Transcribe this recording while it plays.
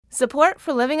Support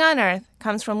for Living on Earth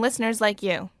comes from listeners like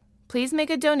you. Please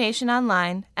make a donation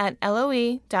online at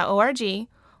loe.org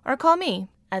or call me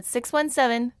at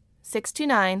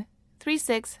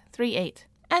 617-629-3638.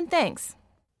 And thanks.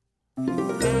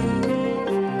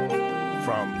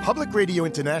 From Public Radio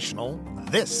International,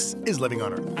 this is Living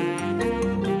on Earth.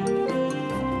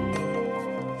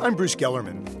 I'm Bruce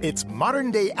Gellerman. It's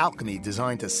modern-day alchemy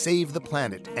designed to save the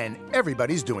planet, and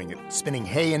everybody's doing it, spinning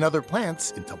hay and other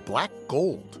plants into black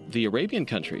gold. The Arabian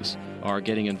countries are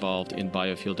getting involved in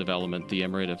biofuel development. The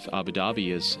Emirate of Abu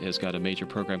Dhabi has got a major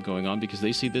program going on because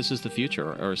they see this as the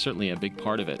future, or certainly a big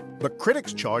part of it. But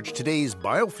critics charge today's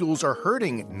biofuels are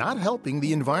hurting, not helping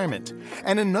the environment.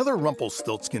 And another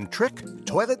Rumpelstiltskin trick,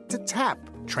 toilet to tap,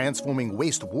 transforming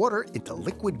wastewater into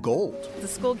liquid gold. The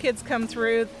school kids come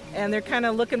through and they're kind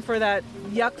of looking for that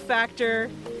yuck factor,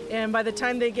 and by the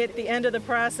time they get to the end of the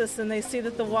process and they see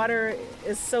that the water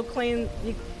is so clean,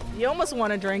 you almost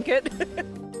want to drink it.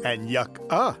 And yuck,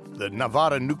 the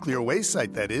Nevada nuclear waste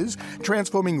site, that is,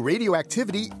 transforming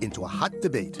radioactivity into a hot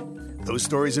debate. Those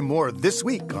stories and more this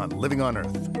week on Living on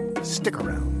Earth. Stick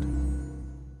around.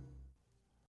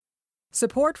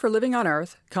 Support for Living on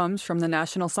Earth comes from the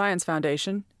National Science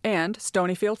Foundation and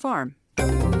Stonyfield Farm.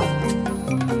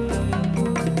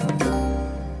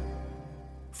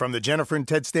 From the Jennifer and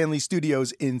Ted Stanley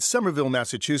studios in Somerville,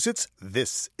 Massachusetts,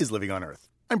 this is Living on Earth.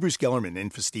 I'm Bruce Gellerman, in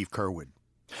for Steve Kerwood.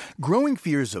 Growing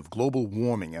fears of global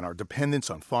warming and our dependence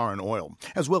on foreign oil,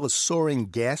 as well as soaring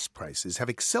gas prices, have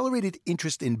accelerated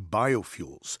interest in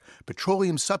biofuels,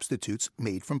 petroleum substitutes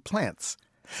made from plants.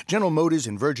 General Motors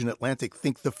and Virgin Atlantic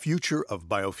think the future of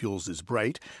biofuels is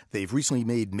bright. They've recently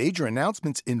made major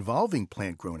announcements involving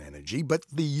plant-grown energy, but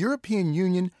the European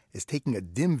Union is taking a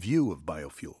dim view of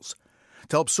biofuels.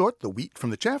 To help sort the wheat from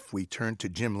the chaff, we turn to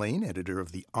Jim Lane, editor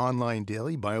of the online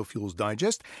daily Biofuels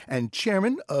Digest and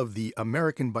chairman of the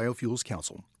American Biofuels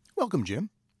Council. Welcome, Jim.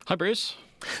 Hi, Bruce.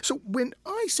 So when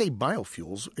I say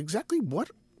biofuels, exactly what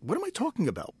am I talking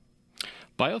about?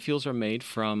 Biofuels are made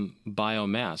from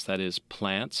biomass, that is,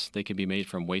 plants. They can be made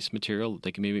from waste material.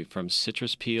 They can be made from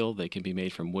citrus peel. They can be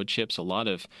made from wood chips, a lot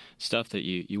of stuff that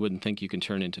you wouldn't think you can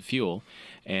turn into fuel.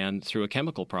 And through a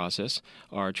chemical process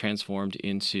are transformed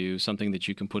into something that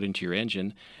you can put into your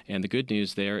engine. And the good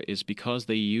news there is because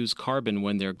they use carbon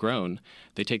when they're grown,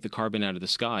 they take the carbon out of the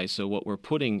sky. So what we're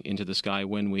putting into the sky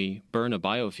when we burn a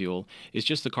biofuel is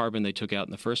just the carbon they took out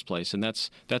in the first place. And that's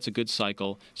a good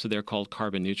cycle. So they're called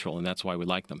carbon neutral, and that's why we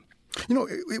like them. You know,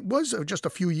 it was just a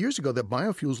few years ago that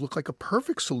biofuels looked like a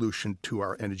perfect solution to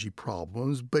our energy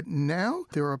problems. But now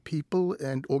there are people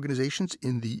and organizations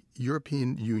in the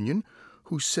European Union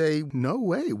who say, no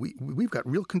way, we've got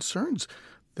real concerns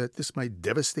that this might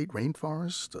devastate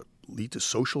rainforests, lead to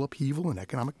social upheaval and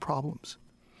economic problems.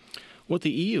 What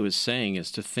the EU is saying is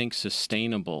to think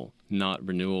sustainable, not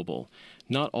renewable.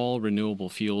 Not all renewable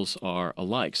fuels are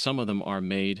alike. Some of them are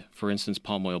made, for instance,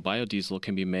 palm oil biodiesel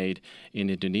can be made in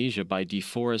Indonesia by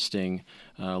deforesting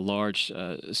large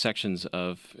sections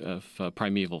of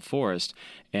primeval forest.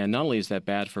 And not only is that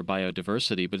bad for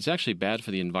biodiversity, but it's actually bad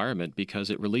for the environment because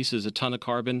it releases a ton of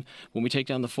carbon when we take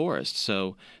down the forest.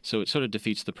 So it sort of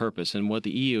defeats the purpose. And what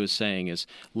the EU is saying is,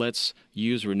 let's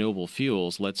use renewable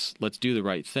fuels, let's do the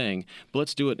right thing, but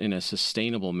let's do it in a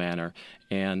sustainable manner.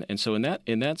 And so in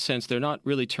that sense, they're not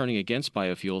really turning against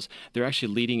biofuels. They're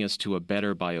actually leading us to a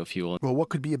better biofuel. Well, what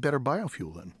could be a better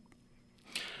biofuel then?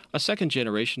 A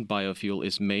second-generation biofuel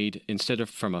is made, instead of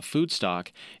from a food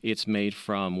stock, it's made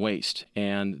from waste.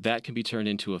 And that can be turned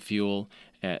into a fuel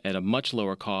at a much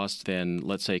lower cost than,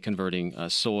 let's say, converting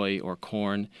soy or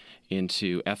corn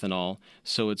into ethanol.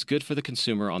 So it's good for the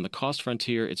consumer on the cost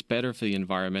frontier. It's better for the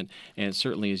environment, and it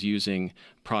certainly is using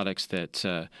products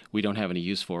that we don't have any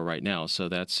use for right now. So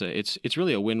that's it's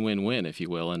really a win-win-win, if you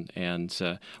will, and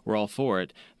we're all for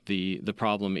it. The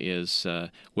problem is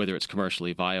whether it's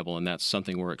commercially viable, and that's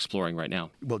something we're exploring right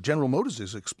now. Well, General Motors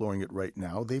is exploring it right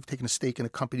now. They've taken a stake in a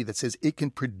company that says it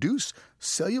can produce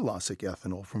cellulosic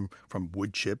ethanol from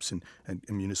wood chips and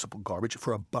municipal garbage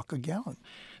for $1 a gallon.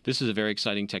 This is a very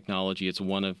exciting technology. It's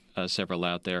one of several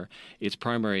out there. Its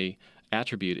primary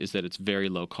attribute is that it's very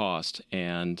low cost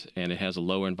and it has a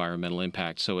lower environmental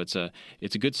impact. So it's a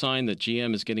good sign that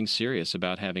GM is getting serious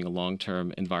about having a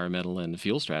long-term environmental and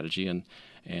fuel strategy,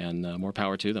 and more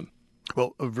power to them.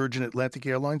 Well, Virgin Atlantic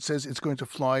Airlines says it's going to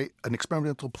fly an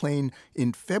experimental plane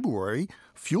in February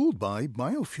fueled by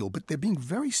biofuel, but they're being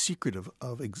very secretive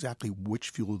of exactly which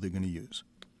fuel they're going to use.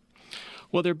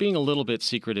 Well, they're being a little bit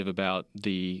secretive about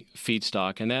the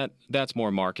feedstock, and that's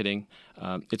more marketing.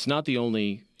 It's not the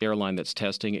only airline that's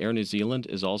testing. Air New Zealand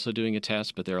is also doing a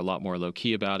test, but they're a lot more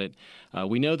low-key about it.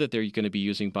 We know that they're going to be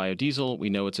using biodiesel.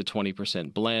 We know it's a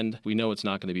 20% blend. We know it's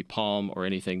not going to be palm or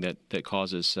anything that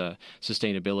causes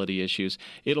sustainability issues.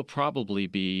 It'll probably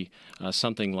be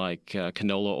something like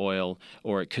canola oil,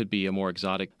 or it could be a more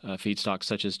exotic feedstock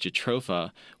such as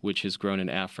jatropha, which is grown in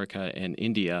Africa and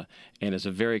India and is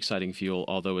a very exciting fuel,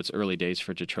 although it's early days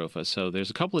for jatropha. So there's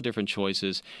a couple of different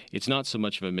choices. It's not so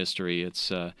much of a mystery.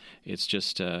 It's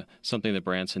just something that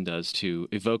Branson does to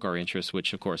evoke our interest,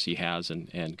 which, of course, he has,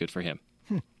 and good for him.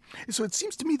 So it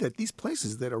seems to me that these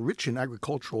places that are rich in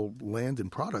agricultural land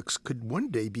and products could one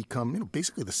day become,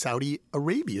 basically the Saudi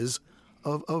Arabias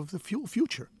of the fuel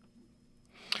future.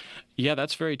 Yeah,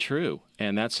 that's very true.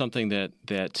 And that's something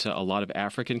that a lot of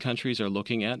African countries are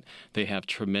looking at. They have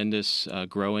tremendous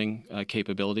growing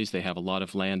capabilities. They have a lot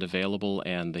of land available,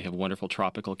 and they have wonderful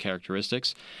tropical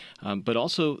characteristics. But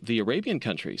also the Arabian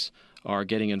countries are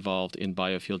getting involved in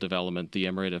biofuel development. The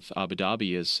Emirate of Abu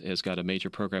Dhabi has got a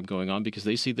major program going on because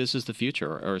they see this as the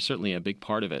future, or certainly a big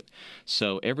part of it.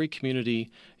 So every community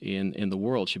in the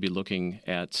world should be looking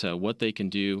at what they can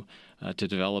do to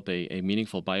develop a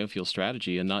meaningful biofuel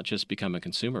strategy, and not just become a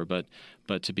consumer, but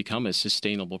to become a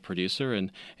sustainable producer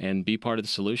and be part of the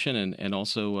solution, and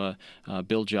also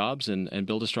build jobs and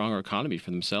build a stronger economy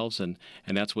for themselves. And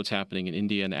that's what's happening in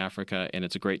India and Africa, and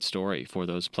it's a great story for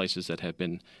those places that have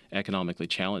been economically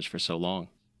challenged for so long.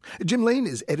 Jim Lane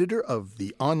is editor of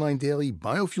the online daily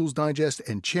Biofuels Digest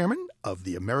and chairman of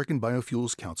the American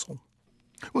Biofuels Council.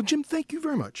 Well, Jim, thank you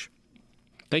very much.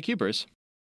 Thank you, Bruce.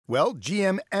 Well,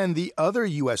 GM and the other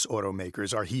U.S.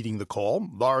 automakers are heeding the call.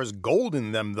 There's gold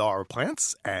in them thar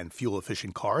plants and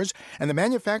fuel-efficient cars, and the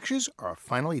manufacturers are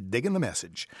finally digging the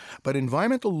message. But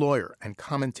environmental lawyer and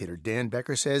commentator Dan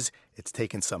Becker says it's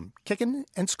taken some kicking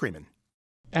and screaming.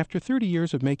 After 30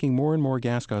 years of making more and more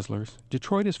gas guzzlers,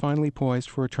 Detroit is finally poised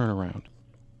for a turnaround.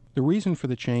 The reason for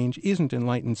the change isn't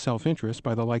enlightened self-interest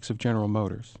by the likes of General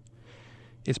Motors.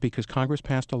 It's because Congress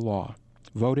passed a law,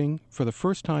 voting for the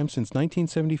first time since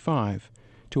 1975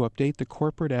 to update the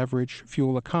Corporate Average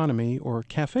Fuel Economy, or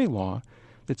CAFÉ law,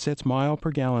 that sets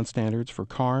mile-per-gallon standards for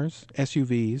cars,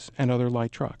 SUVs, and other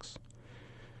light trucks.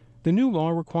 The new law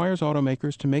requires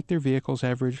automakers to make their vehicles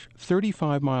average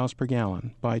 35 miles per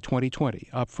gallon by 2020,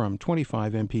 up from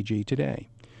 25 mpg today.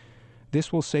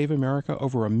 This will save America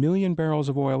over 1 million barrels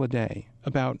of oil a day,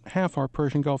 about half our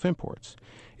Persian Gulf imports.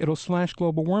 It'll slash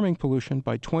global warming pollution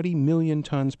by 20 million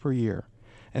tons per year,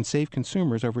 and save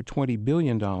consumers over $20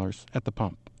 billion at the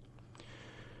pump.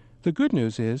 The good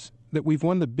news is that we've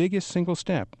won the biggest single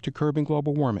step to curbing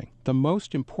global warming, the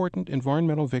most important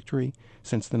environmental victory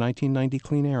since the 1990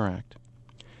 Clean Air Act.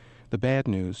 The bad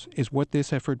news is what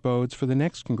this effort bodes for the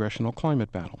next congressional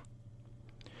climate battle.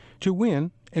 To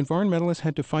win, environmentalists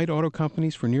had to fight auto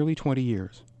companies for nearly 20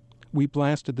 years. We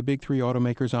blasted the big three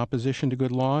automakers' opposition to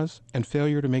good laws and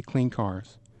failure to make clean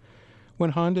cars.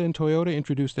 When Honda and Toyota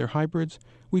introduced their hybrids,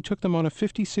 we took them on a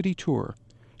 50-city tour,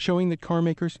 showing that car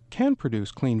makers can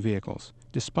produce clean vehicles,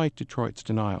 despite Detroit's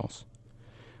denials.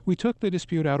 We took the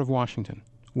dispute out of Washington,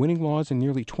 winning laws in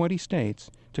nearly 20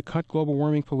 states to cut global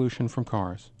warming pollution from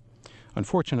cars.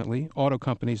 Unfortunately, auto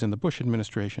companies in the Bush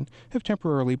administration have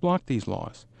temporarily blocked these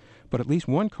laws, but at least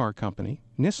one car company,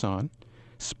 Nissan,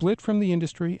 split from the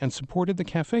industry and supported the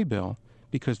CAFÉ bill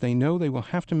because they know they will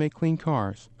have to make clean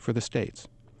cars for the states.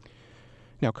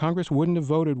 Now, Congress wouldn't have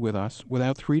voted with us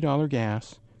without $3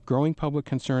 gas, growing public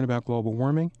concern about global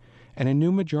warming, and a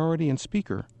new majority and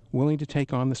speaker willing to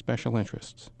take on the special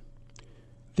interests.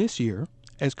 This year,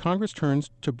 as Congress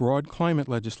turns to broad climate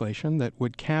legislation that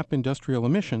would cap industrial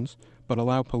emissions but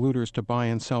allow polluters to buy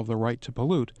and sell the right to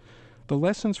pollute, the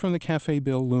lessons from the CAFÉ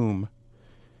bill loom.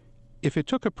 If it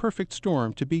took a perfect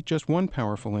storm to beat just one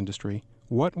powerful industry,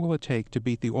 what will it take to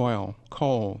beat the oil,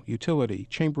 coal, utility,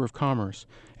 Chamber of Commerce,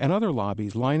 and other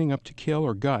lobbies lining up to kill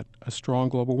or gut a strong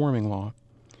global warming law?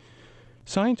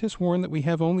 Scientists warn that we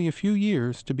have only a few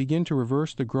years to begin to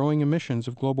reverse the growing emissions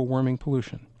of global warming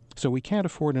pollution, so we can't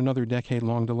afford another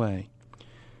decade-long delay.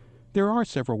 There are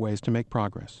several ways to make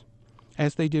progress.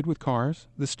 As they did with cars,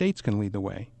 the states can lead the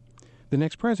way. The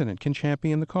next president can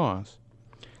champion the cause.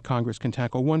 Congress can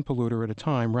tackle one polluter at a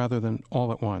time rather than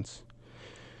all at once.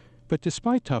 But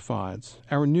despite tough odds,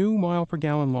 our new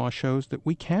mile-per-gallon law shows that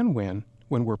we can win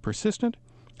when we're persistent,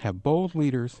 have bold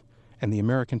leaders, and the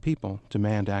American people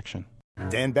demand action.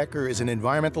 Dan Becker is an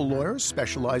environmental lawyer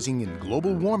specializing in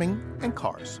global warming and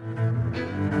cars.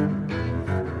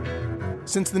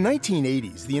 Since the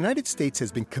 1980s, the United States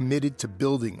has been committed to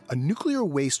building a nuclear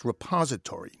waste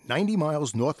repository 90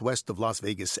 miles northwest of Las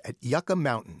Vegas at Yucca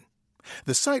Mountain.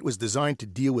 The site was designed to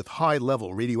deal with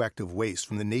high-level radioactive waste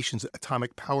from the nation's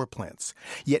atomic power plants.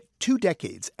 Yet 2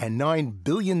 decades and $9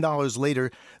 billion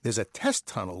later, there's a test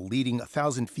tunnel leading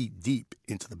 1,000 feet deep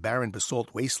into the barren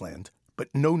basalt wasteland, but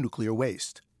no nuclear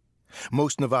waste.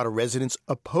 Most Nevada residents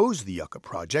oppose the Yucca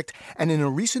project, and in a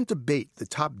recent debate, the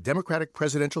top Democratic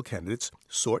presidential candidates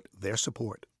sought their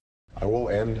support. I will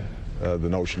end the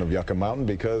notion of Yucca Mountain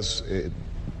because it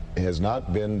has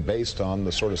not been based on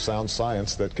the sort of sound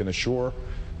science that can assure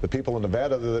the people in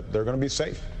Nevada that they're going to be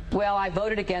safe. Well, I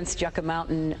voted against Yucca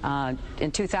Mountain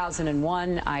in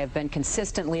 2001. I have been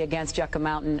consistently against Yucca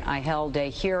Mountain. I held a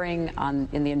hearing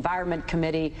in the Environment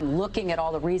Committee looking at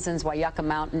all the reasons why Yucca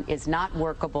Mountain is not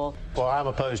workable. Well, I'm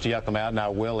opposed to Yucca Mountain. I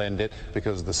will end it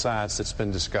because of the science that's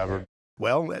been discovered.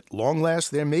 Well, at long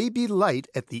last, there may be light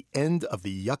at the end of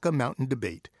the Yucca Mountain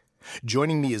debate.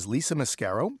 Joining me is Lisa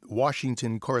Mascaro,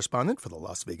 Washington correspondent for the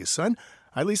Las Vegas Sun.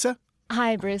 Hi, Lisa.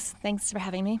 Hi, Bruce. Thanks for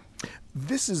having me.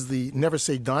 This is the Never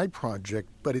Say Die project,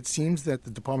 but it seems that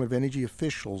the Department of Energy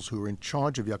officials who are in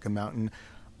charge of Yucca Mountain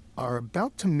are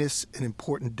about to miss an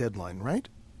important deadline, right?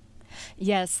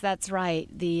 Yes, that's right.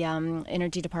 The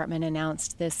Energy Department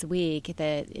announced this week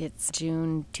that it's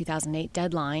June 2008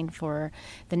 deadline for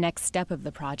the next step of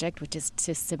the project, which is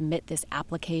to submit this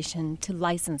application to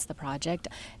license the project.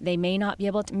 They may not be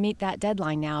able to meet that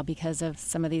deadline now because of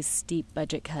some of these steep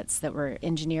budget cuts that were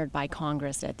engineered by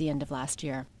Congress at the end of last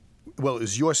year. Well, it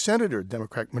was your senator,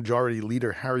 Democratic Majority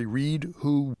Leader Harry Reid,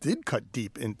 who did cut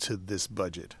deep into this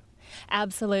budget.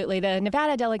 Absolutely. The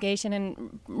Nevada delegation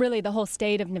and really the whole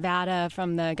state of Nevada,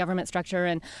 from the government structure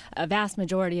and a vast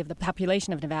majority of the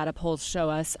population of Nevada, polls show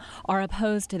us, are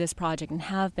opposed to this project and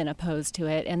have been opposed to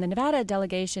it. And the Nevada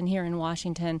delegation here in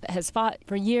Washington has fought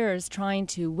for years trying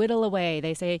to whittle away.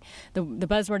 They say the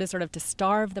buzzword is sort of to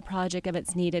starve the project of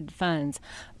its needed funds.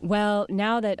 Well,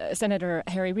 now that Senator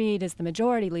Harry Reid is the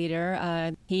majority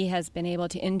leader, he has been able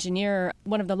to engineer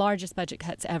one of the largest budget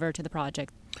cuts ever to the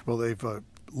project. Well, they've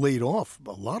laid off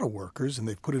a lot of workers, and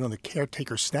they've put it on the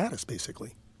caretaker status,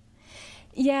 basically.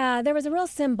 Yeah, there was a real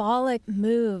symbolic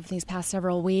move these past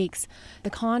several weeks. The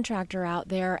contractor out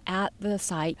there at the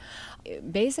site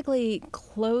basically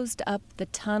closed up the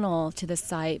tunnel to the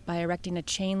site by erecting a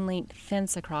chain-link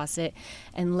fence across it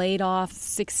and laid off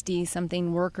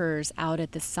 60-something workers out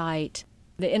at the site.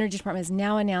 The Energy Department has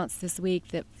now announced this week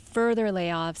that further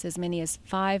layoffs, as many as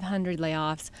 500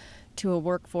 layoffs, to a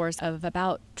workforce of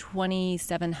about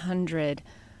 2,700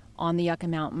 on the Yucca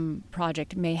Mountain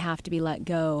project may have to be let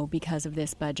go because of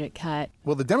this budget cut.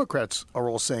 Well, the Democrats are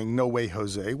all saying, no way,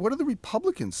 Jose. What are the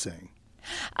Republicans saying?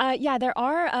 Yeah, there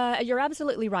are. You're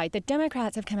absolutely right. The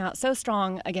Democrats have come out so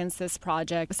strong against this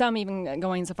project, some even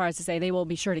going so far as to say they will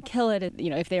be sure to kill it,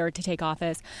 if they were to take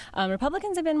office.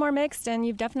 Republicans have been more mixed, and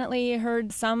you've definitely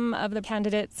heard some of the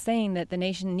candidates saying that the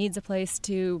nation needs a place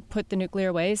to put the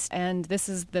nuclear waste, and this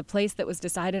is the place that was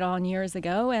decided on years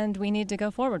ago, and we need to go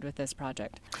forward with this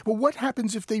project. Well, what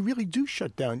happens if they really do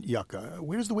shut down Yucca?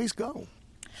 Where does the waste go?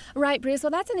 Right, Bruce.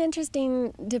 Well, that's an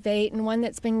interesting debate and one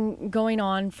that's been going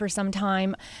on for some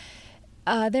time.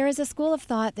 There is a school of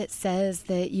thought that says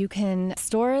that you can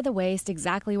store the waste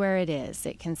exactly where it is.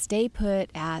 It can stay put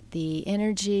at the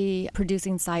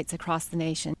energy-producing sites across the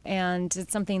nation. And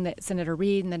it's something that Senator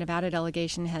Reid and the Nevada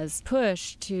delegation has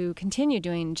pushed to continue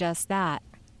doing just that.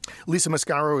 Lisa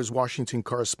Mascaro is Washington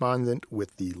correspondent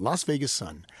with the Las Vegas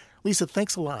Sun. Lisa,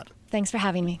 thanks a lot. Thanks for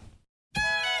having me.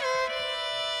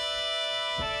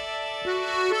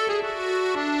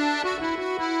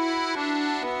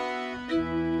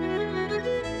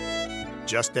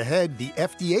 Just ahead, the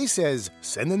FDA says,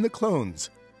 send in the clones.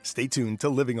 Stay tuned to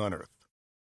Living on Earth.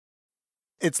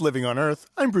 It's Living on Earth.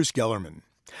 I'm Bruce Gellerman.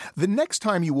 The next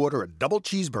time you order a double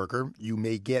cheeseburger, you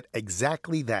may get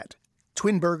exactly that.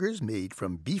 Twin burgers made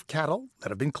from beef cattle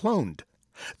that have been cloned.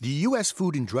 The U.S.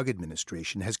 Food and Drug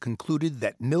Administration has concluded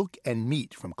that milk and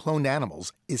meat from cloned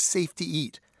animals is safe to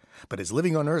eat. But as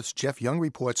Living on Earth's Jeff Young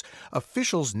reports,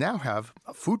 officials now have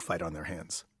a food fight on their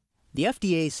hands. The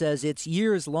FDA says its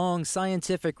years-long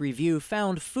scientific review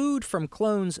found food from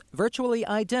clones virtually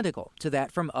identical to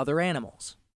that from other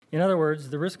animals. In other words,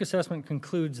 the risk assessment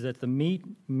concludes that the meat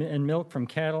and milk from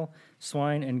cattle,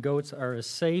 swine, and goats are as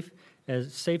safe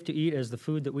to eat as the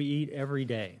food that we eat every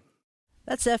day.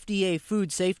 That's FDA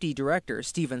Food Safety Director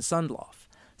Stephen Sundloff.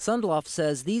 Sundloff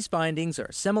says these findings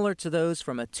are similar to those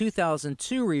from a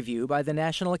 2002 review by the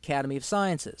National Academy of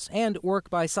Sciences and work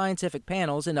by scientific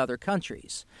panels in other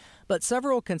countries. But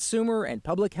several consumer and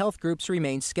public health groups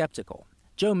remain skeptical.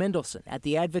 Joe Mendelson at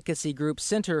the advocacy group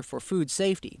Center for Food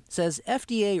Safety says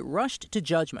FDA rushed to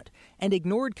judgment and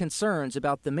ignored concerns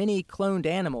about the many cloned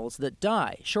animals that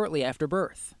die shortly after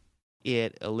birth.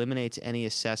 It eliminates any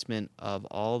assessment of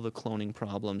all the cloning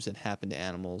problems that happen to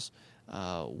animals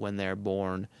when they're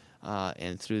born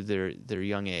and through their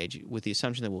young age, with the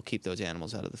assumption that we'll keep those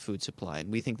animals out of the food supply.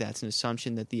 And we think that's an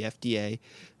assumption that the FDA,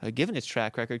 given its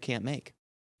track record, can't make.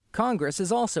 Congress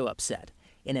is also upset.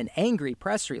 In an angry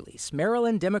press release,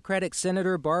 Maryland Democratic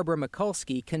Senator Barbara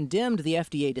Mikulski condemned the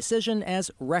FDA decision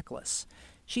as reckless.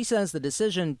 She says the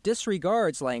decision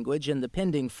disregards language in the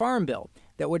pending Farm Bill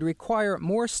that would require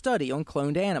more study on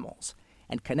cloned animals.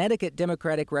 And Connecticut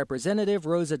Democratic Representative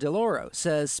Rosa DeLauro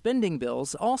says spending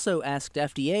bills also asked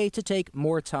FDA to take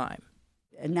more time.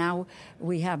 And now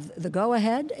we have the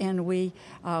go-ahead, and we,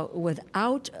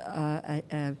 without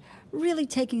really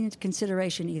taking into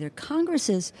consideration either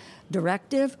Congress's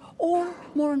directive or,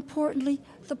 more importantly,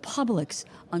 the public's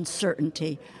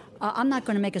uncertainty. I'm not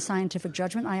going to make a scientific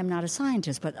judgment. I am not a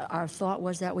scientist, but our thought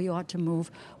was that we ought to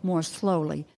move more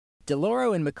slowly.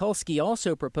 DeLauro and Mikulski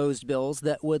also proposed bills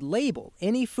that would label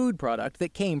any food product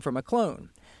that came from a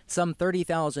clone. Some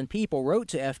 30,000 people wrote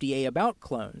to FDA about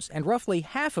clones, and roughly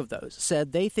half of those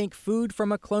said they think food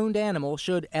from a cloned animal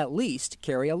should at least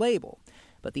carry a label.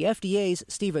 But the FDA's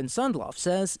Stephen Sundloff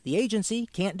says the agency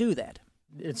can't do that.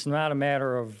 It's not a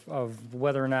matter of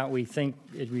whether or not we think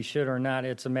we should or not.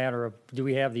 It's a matter of, do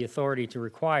we have the authority to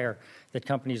require that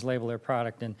companies label their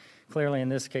product? And clearly in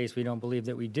this case, we don't believe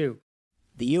that we do.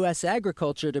 The U.S.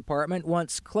 Agriculture Department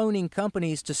wants cloning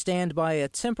companies to stand by a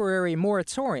temporary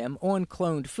moratorium on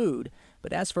cloned food.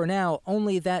 But as for now,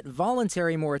 only that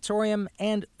voluntary moratorium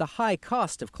and the high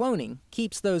cost of cloning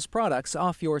keeps those products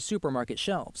off your supermarket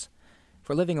shelves.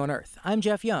 For Living on Earth, I'm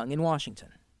Jeff Young in Washington.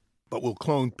 But will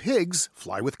cloned pigs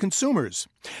fly with consumers?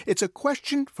 It's a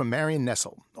question from Marion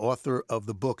Nestle, author of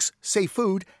the books Safe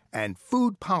Food and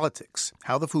Food Politics,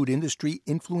 How the Food Industry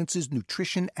Influences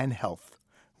Nutrition and Health.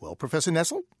 Well, Professor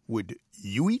Nestle, would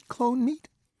you eat cloned meat?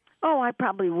 Oh, I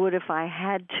probably would if I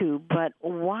had to, but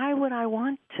why would I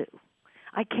want to?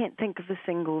 I can't think of a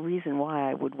single reason why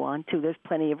I would want to. There's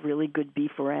plenty of really good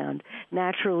beef around,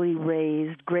 naturally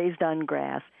raised, grazed on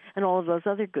grass, and all of those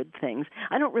other good things.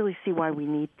 I don't really see why we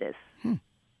need this.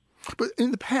 But in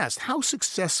the past, how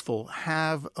successful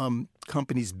have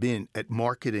companies been at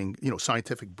marketing,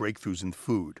 scientific breakthroughs in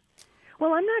food?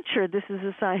 Well, I'm not sure this is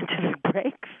a scientific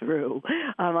breakthrough.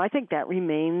 I think that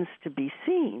remains to be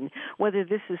seen, whether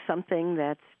this is something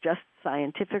that's just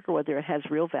scientific or whether it has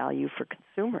real value for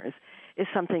consumers is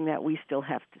something that we still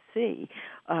have to see.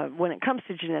 When it comes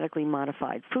to genetically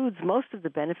modified foods, most of the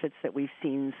benefits that we've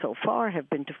seen so far have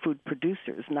been to food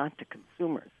producers, not to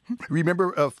consumers.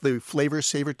 Remember the flavor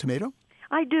savored tomato?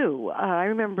 I do. I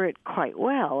remember it quite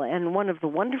well, and one of the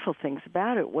wonderful things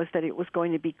about it was that it was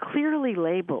going to be clearly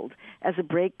labeled as a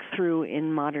breakthrough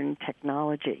in modern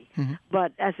technology. Mm-hmm.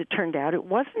 But as it turned out, it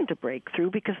wasn't a breakthrough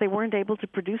because they weren't able to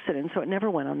produce it, and so it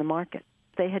never went on the market.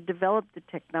 They had developed the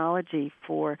technology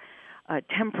for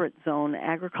temperate zone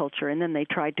agriculture, and then they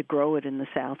tried to grow it in the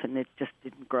South, and it just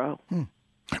didn't grow.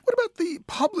 What about the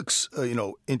public's,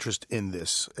 interest in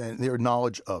this and their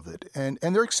knowledge of it and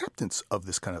their acceptance of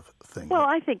this kind of thing? Well,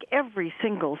 I think every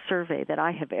single survey that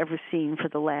I have ever seen for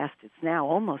the last, it's now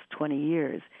almost 20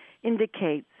 years,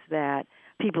 indicates that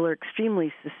people are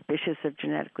extremely suspicious of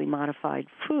genetically modified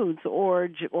foods or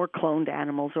cloned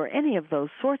animals or any of those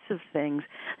sorts of things.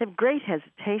 They have great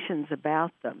hesitations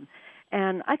about them.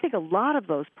 And I think a lot of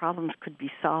those problems could be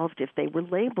solved if they were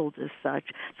labeled as such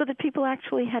so that people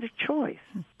actually had a choice.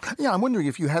 Yeah, I'm wondering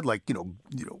if you had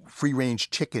free-range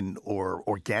chicken or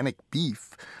organic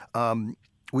beef,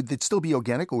 would it still be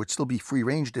organic or would it still be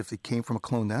free-ranged if it came from a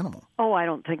cloned animal? Oh, I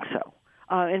don't think so.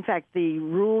 In fact, the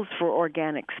rules for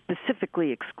organic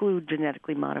specifically exclude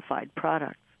genetically modified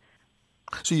products.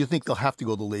 So you think they'll have to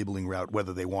go the labeling route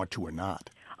whether they want to or not?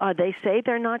 They say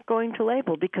they're not going to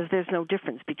label because there's no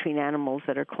difference between animals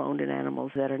that are cloned and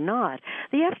animals that are not.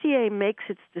 The FDA makes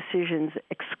its decisions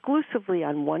exclusively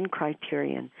on one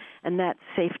criterion, and that's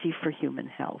safety for human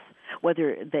health.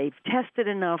 Whether they've tested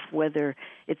enough, whether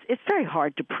it's very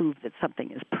hard to prove that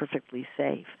something is perfectly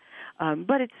safe.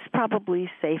 But it's probably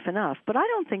safe enough. But I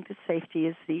don't think that safety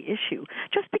is the issue.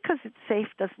 Just because it's safe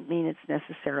doesn't mean it's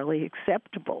necessarily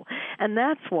acceptable. And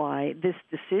that's why this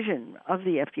decision of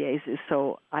the FDA's is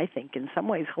so, I think, in some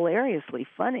ways hilariously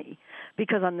funny,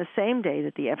 because on the same day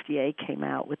that the FDA came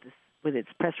out with its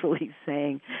press release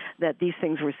saying that these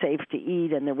things were safe to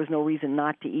eat and there was no reason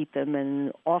not to eat them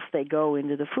and off they go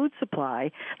into the food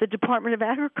supply, the Department of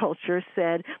Agriculture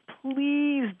said,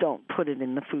 please don't put it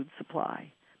in the food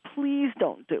supply. Please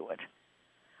don't do it.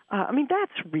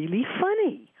 That's really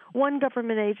funny. One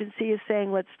government agency is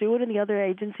saying, let's do it, and the other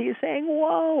agency is saying,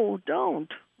 whoa, don't,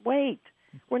 wait.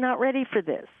 We're not ready for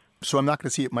this. So I'm not going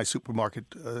to see it in my supermarket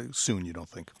soon, you don't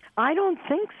think? I don't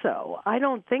think so. I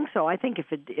think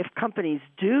if companies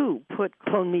do put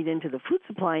cloned meat into the food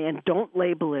supply and don't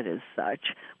label it as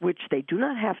such, which they do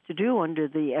not have to do under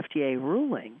the FDA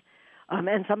ruling,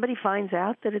 and somebody finds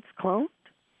out that it's cloned,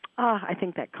 I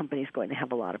think that company is going to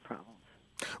have a lot of problems.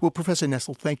 Well, Professor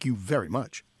Nessel, thank you very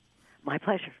much. My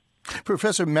pleasure.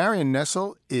 Professor Marion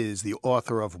Nessel is the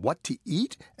author of What to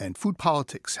Eat and Food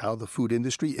Politics, How the Food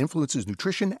Industry Influences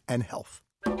Nutrition and Health.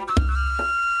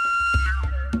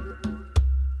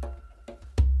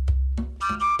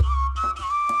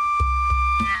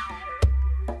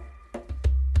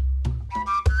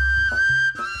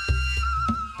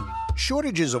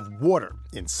 Shortages of water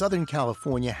in Southern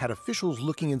California had officials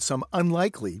looking in some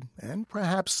unlikely and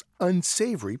perhaps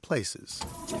unsavory places.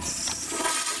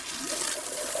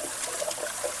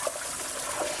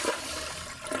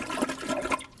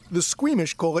 The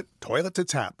squeamish call it toilet to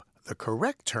tap. The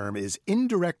correct term is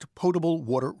indirect potable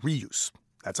water reuse.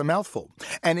 That's a mouthful.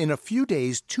 And in a few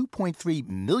days, 2.3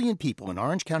 million people in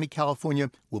Orange County, California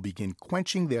will begin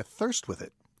quenching their thirst with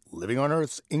it. Living on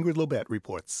Earth's Ingrid Lobet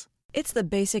reports. It's the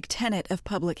basic tenet of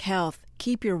public health.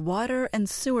 Keep your water and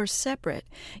sewer separate.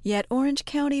 Yet Orange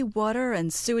County water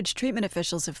and sewage treatment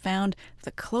officials have found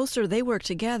the closer they work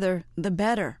together, the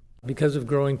better. Because of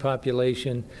growing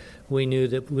population, we knew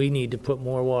that we need to put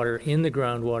more water in the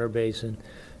groundwater basin.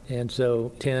 And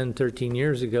so 10, 13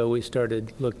 years ago, we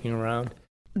started looking around.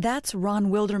 That's Ron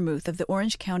Wildermuth of the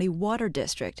Orange County Water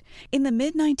District. In the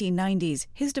mid-1990s,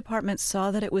 his department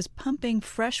saw that it was pumping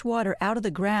fresh water out of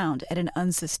the ground at an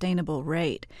unsustainable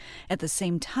rate. At the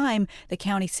same time, the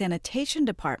county sanitation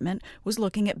department was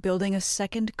looking at building a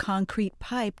second concrete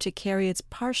pipe to carry its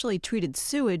partially treated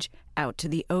sewage out to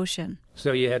the ocean.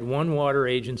 So you had one water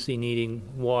agency needing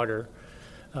water.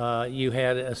 You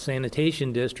had a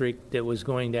sanitation district that was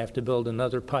going to have to build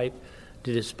another pipe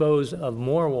to dispose of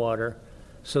more water.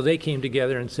 So they came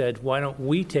together and said, why don't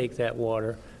we take that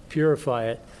water, purify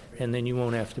it, and then you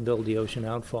won't have to build the ocean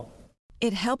outfall.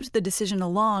 It helped the decision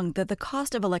along that the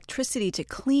cost of electricity to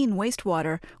clean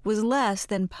wastewater was less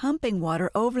than pumping water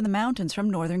over the mountains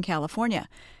from Northern California,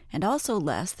 and also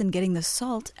less than getting the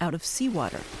salt out of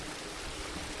seawater.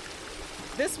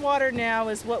 This water now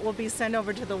is what will be sent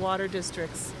over to the water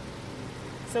districts.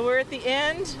 So we're at the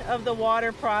end of the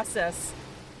water process.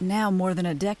 Now, more than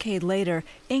a decade later,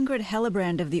 Ingrid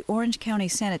Hellebrand of the Orange County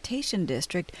Sanitation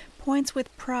District points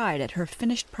with pride at her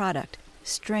finished product,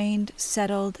 strained,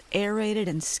 settled, aerated,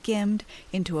 and skimmed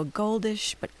into a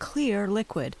goldish but clear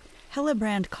liquid.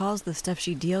 Hellebrand calls the stuff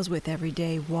she deals with every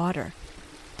day water.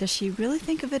 Does she really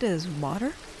think of it as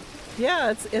water?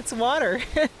 Yeah, it's water.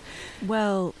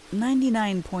 Well,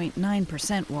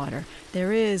 99.9% water.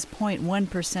 There is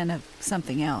 0.1% of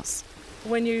something else.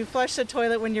 When you flush the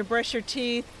toilet, when you brush your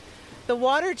teeth, the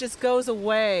water just goes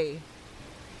away.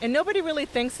 And nobody really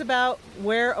thinks about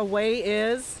where away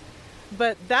is,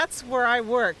 but that's where I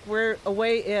work, where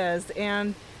away is.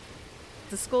 And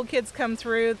the school kids come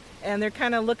through and they're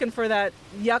kind of looking for that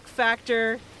yuck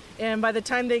factor. And by the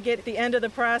time they get to the end of the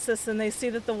process and they see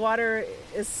that the water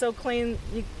is so clean,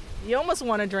 you almost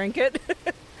want to drink it.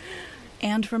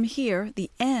 And from here,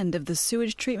 the end of the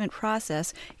sewage treatment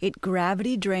process, it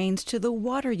gravity drains to the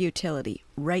water utility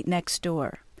right next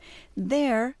door.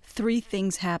 There, three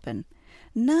things happen.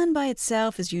 None by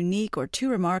itself is unique or too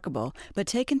remarkable, but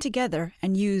taken together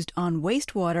and used on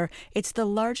wastewater, it's the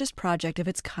largest project of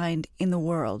its kind in the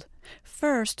world.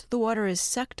 First, the water is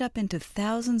sucked up into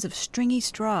thousands of stringy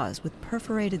straws with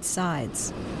perforated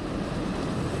sides.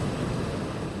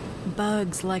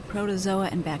 Bugs like protozoa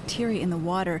and bacteria in the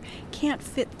water can't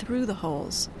fit through the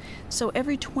holes. So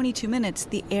every 22 minutes,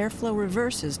 the airflow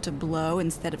reverses to blow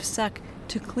instead of suck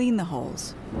to clean the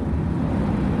holes.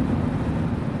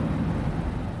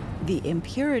 The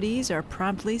impurities are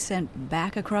promptly sent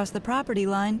back across the property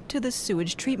line to the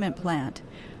sewage treatment plant.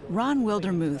 Ron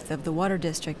Wildermuth of the Water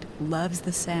District loves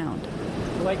the sound.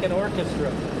 Like an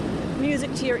orchestra.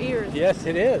 Music to your ears. Yes,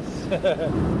 it is.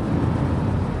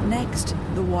 Next,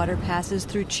 the water passes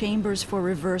through chambers for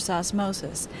reverse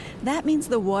osmosis. That means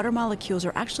the water molecules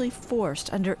are actually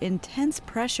forced under intense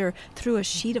pressure through a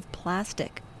sheet of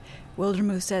plastic.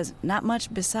 Wildermuth says not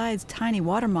much besides tiny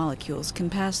water molecules can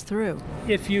pass through.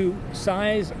 If you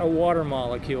size a water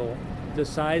molecule the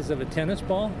size of a tennis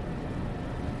ball,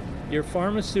 your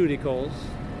pharmaceuticals,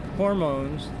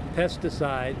 hormones,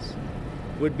 pesticides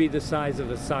would be the size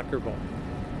of a soccer ball.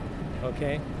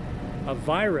 Okay? A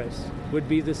virus would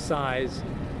be the size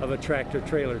of a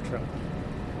tractor-trailer truck.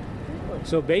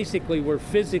 So basically, we're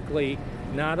physically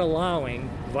not allowing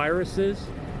viruses,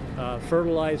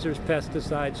 fertilizers,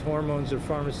 pesticides, hormones, or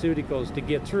pharmaceuticals to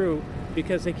get through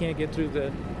because they can't get through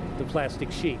the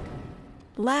plastic sheet.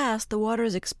 Last, the water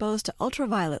is exposed to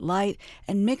ultraviolet light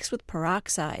and mixed with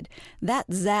peroxide. That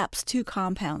zaps 2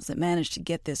 compounds that managed to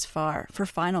get this far for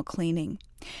final cleaning.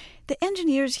 The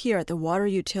engineers here at the water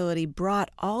utility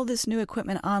brought all this new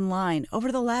equipment online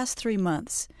over the last 3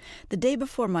 months. The day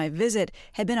before my visit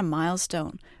had been a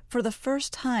milestone. For the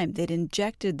first time, they'd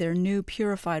injected their new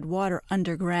purified water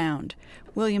underground.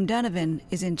 William Donovan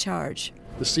is in charge.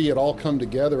 To see it all come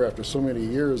together after so many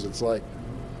years, it's like,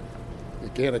 you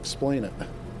can't explain it.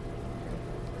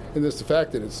 And it's the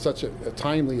fact that it's such a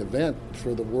timely event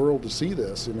for the world to see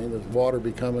this. I mean, there's water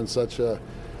becoming such an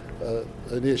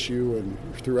issue and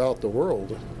throughout the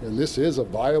world. And this is a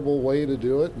viable way to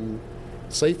do it and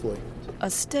safely.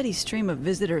 A steady stream of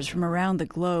visitors from around the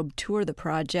globe tour the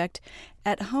project.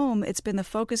 At home, it's been the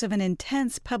focus of an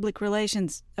intense public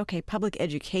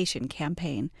education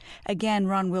campaign. Again,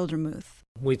 Ron Wildermuth.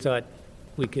 We thought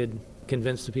we could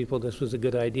convince the people this was a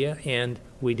good idea, and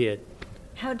we did.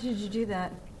 How did you do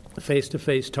that?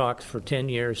 Face-to-face talks for 10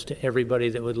 years to everybody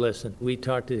that would listen. We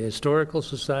talked to the Historical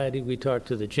Society, we talked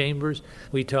to the chambers,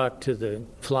 we talked to the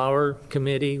Flower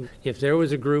Committee. If there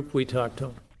was a group, we talked to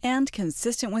them. And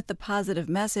consistent with the positive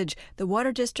message, the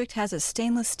Water District has a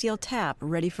stainless steel tap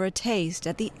ready for a taste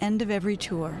at the end of every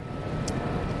tour.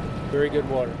 Very good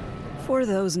water. For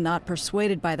those not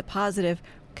persuaded by the positive,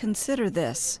 consider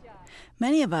this.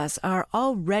 Many of us are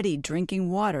already drinking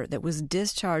water that was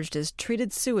discharged as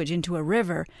treated sewage into a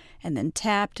river and then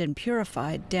tapped and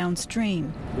purified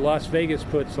downstream. Las Vegas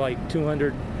puts like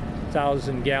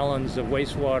 200,000 gallons of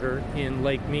wastewater in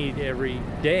Lake Mead every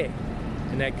day,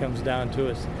 and that comes down to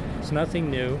us. It's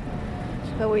nothing new.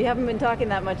 But we haven't been talking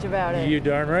that much about it. You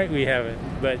darn right we haven't,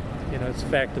 but it's a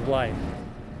fact of life.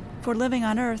 For Living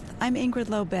on Earth, I'm Ingrid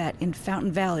Lobet in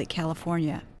Fountain Valley,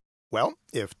 California. Well,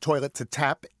 if toilet to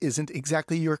tap isn't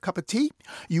exactly your cup of tea,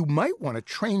 you might want to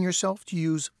train yourself to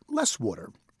use less water.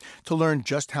 To learn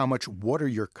just how much water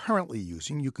you're currently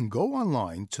using, you can go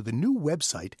online to the new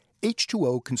website,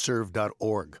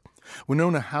 h2oconserve.org.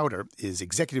 Winona Howder is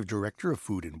Executive Director of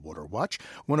Food and Water Watch,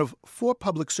 one of 4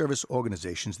 public service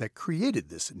organizations that created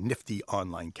this nifty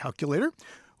online calculator.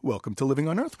 Welcome to Living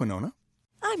on Earth, Winona.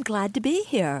 I'm glad to be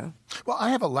here. Well,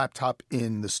 I have a laptop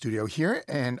in the studio here,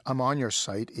 and I'm on your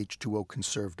site,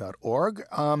 h2oconserve.org.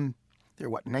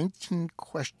 There are, 19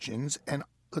 questions, and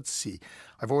let's see.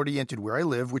 I've already entered where I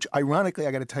live, which, ironically,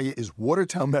 I got to tell you, is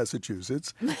Watertown,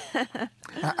 Massachusetts.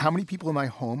 How many people in my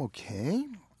home? Okay.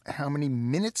 How many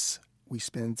minutes we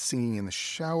spend singing in the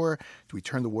shower? Do we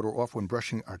turn the water off when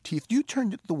brushing our teeth? Do you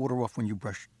turn the water off when you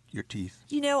brush your teeth?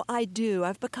 I do.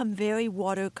 I've become very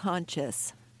water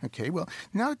conscious. Okay, well,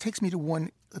 now it takes me to one,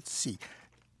 let's see.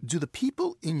 Do the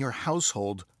people in your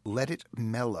household let it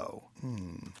mellow?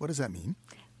 What does that mean?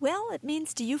 Well, it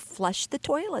means do you flush the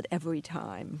toilet every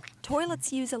time?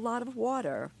 Toilets use a lot of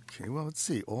water. Okay, well, let's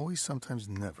see. Always, sometimes,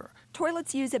 never.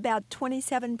 Toilets use about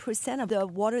 27% of the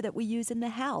water that we use in the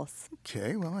house.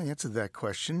 Okay, well, I answered that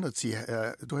question. Let's see.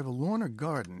 Do I have a lawn or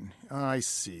garden? I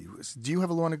see. Do you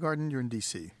have a lawn or garden? You're in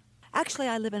D.C. Actually,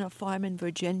 I live in a farm in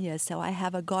Virginia, so I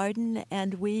have a garden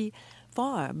and we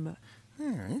farm. All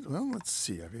right, well, let's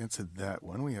see. I've answered that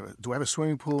one. Do I have a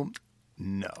swimming pool?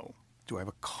 No. Do I have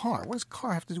a car? What does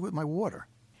car have to do with my water?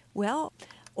 Well,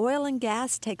 oil and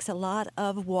gas takes a lot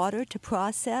of water to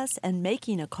process, and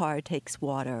making a car takes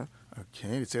water.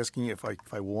 Okay, it's asking if I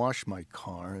wash my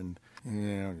car, and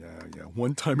yeah,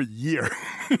 one time a year.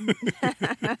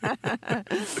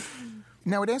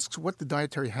 Now, it asks what the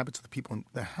dietary habits of the people in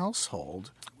the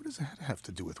household. What does that have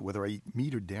to do with whether I eat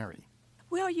meat or dairy?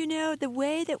 Well, the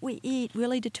way that we eat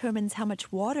really determines how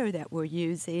much water that we're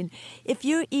using. If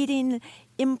you're eating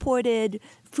imported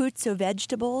fruits or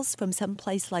vegetables from some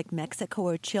place like Mexico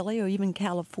or Chile or even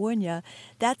California,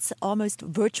 that's almost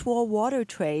virtual water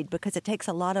trade because it takes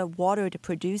a lot of water to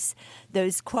produce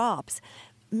those crops.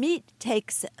 Meat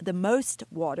takes the most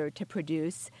water to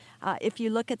produce. If you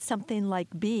look at something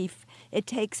like beef, it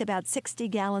takes about 60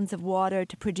 gallons of water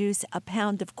to produce a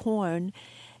pound of corn.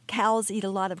 Cows eat a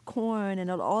lot of corn, and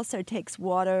it also takes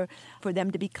water for them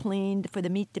to be cleaned, for the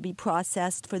meat to be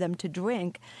processed, for them to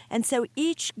drink. And so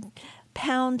each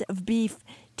pound of beef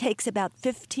takes about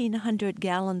 1,500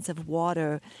 gallons of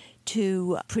water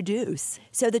to produce.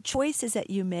 So the choices that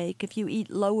you make, if you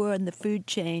eat lower in the food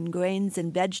chain, grains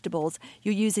and vegetables,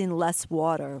 you're using less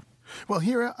water. Well,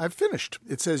 here I've finished.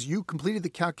 It says you completed the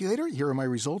calculator. Here are my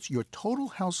results. Your total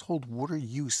household water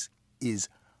use is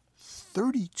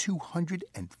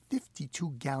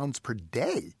 3,252 gallons per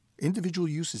day. Individual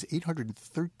use is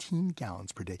 813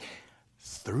 gallons per day.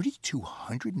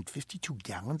 3,252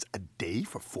 gallons a day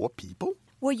for 4 people?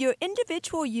 Well, your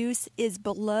individual use is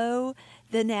below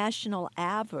the national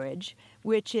average,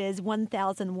 which is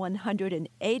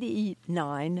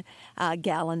 1,189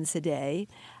 gallons a day.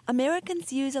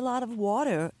 Americans use a lot of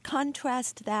water.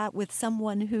 Contrast that with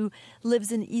someone who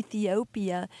lives in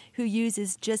Ethiopia who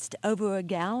uses just over a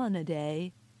gallon a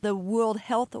day. The World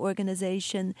Health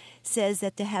Organization says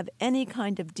that to have any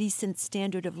kind of decent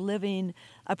standard of living,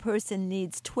 a person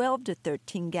needs 12 to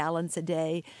 13 gallons a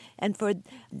day. And for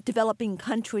developing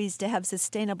countries to have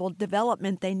sustainable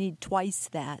development, they need twice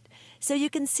that. So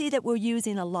you can see that we're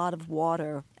using a lot of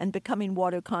water, and becoming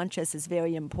water conscious is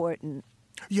very important.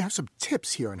 You have some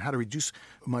tips here on how to reduce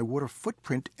my water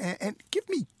footprint. And give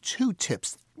me 2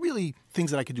 tips, really things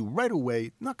that I can do right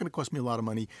away, not going to cost me a lot of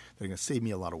money, that are going to save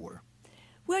me a lot of water.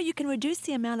 Well, you can reduce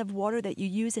the amount of water that you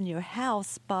use in your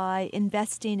house by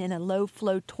investing in a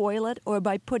low-flow toilet or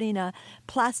by putting a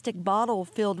plastic bottle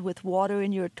filled with water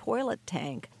in your toilet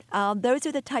tank. Those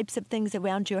are the types of things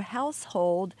around your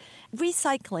household.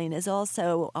 Recycling is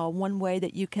also one way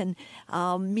that you can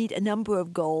meet a number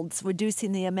of goals,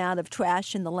 reducing the amount of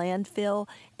trash in the landfill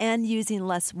and using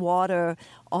less water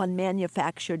on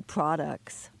manufactured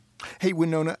products. Hey,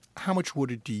 Winona, how much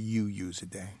water do you use a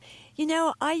day? You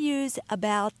know, I use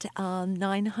about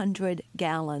 900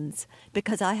 gallons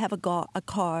because I have a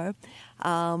car,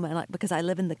 and because I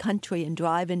live in the country and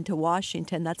drive into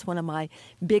Washington. That's one of my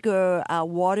bigger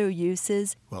water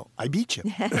uses. Well, I beat you.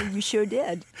 You sure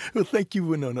did. Well, thank you,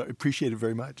 Winona. I appreciate it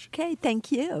very much. Okay, thank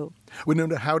you.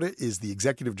 Winona Howda is the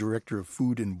Executive Director of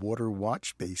Food and Water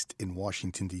Watch based in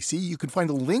Washington, D.C. You can find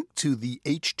a link to the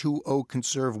H2O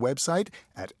Conserve website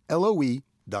at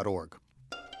LOE.org.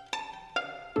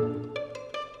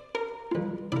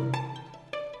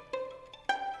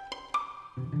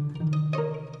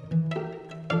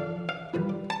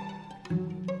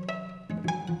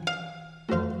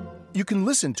 You can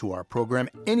listen to our program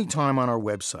anytime on our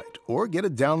website or get a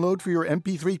download for your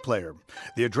MP3 player.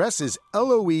 The address is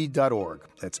LOE.org.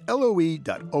 That's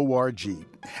LOE.org.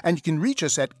 And you can reach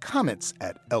us at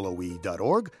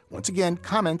comments@LOE.org. Once again,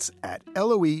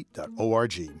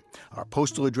 comments@LOE.org. Our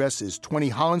postal address is 20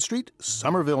 Holland Street,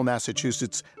 Somerville,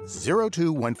 Massachusetts,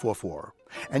 02144.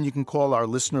 And you can call our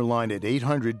listener line at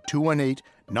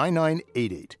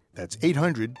 800-218-9988. That's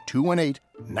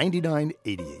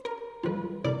 800-218-9988.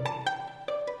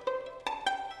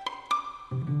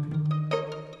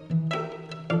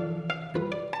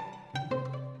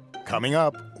 Coming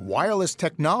up, wireless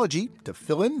technology to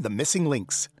fill in the missing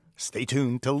links. Stay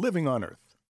tuned to Living on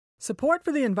Earth. Support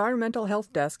for the Environmental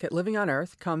Health Desk at Living on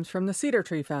Earth comes from the Cedar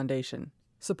Tree Foundation.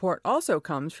 Support also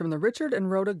comes from the Richard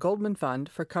and Rhoda Goldman Fund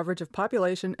for coverage of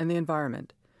population and the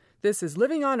environment. This is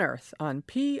Living on Earth on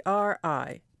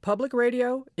PRI, Public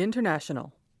Radio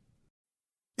International.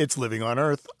 It's Living on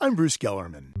Earth. I'm Bruce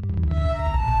Gellerman.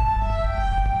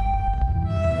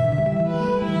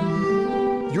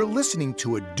 You're listening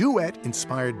to a duet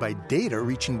inspired by data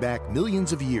reaching back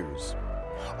millions of years.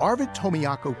 Arvid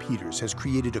Tomiyako Peters has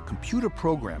created a computer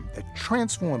program that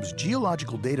transforms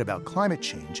geological data about climate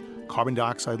change, carbon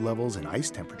dioxide levels, and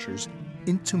ice temperatures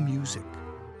into music.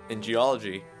 In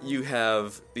geology, you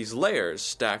have these layers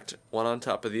stacked one on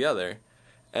top of the other,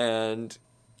 and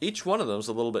each one of them is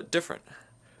a little bit different.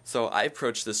 So I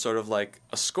approach this sort of like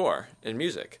a score in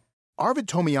music. Arvid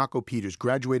Tomiyako Peters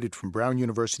graduated from Brown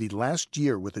University last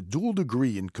year with a dual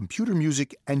degree in computer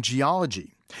music and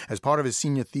geology. As part of his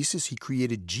senior thesis, he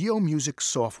created geomusic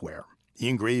software.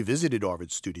 Ian Gray visited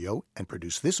Arvid's studio and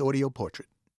produced this audio portrait.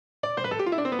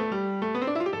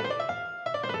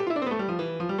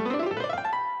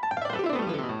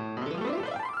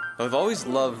 I've always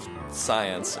loved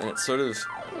science, and it's sort of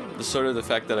the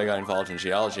fact that I got involved in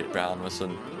geology at Brown was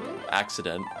an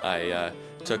accident. I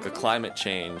took a climate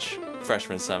change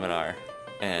freshman seminar,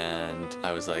 and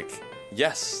I was like,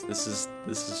 yes, this is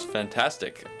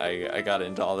fantastic. I got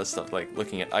into all this stuff, like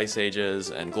looking at ice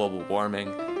ages and global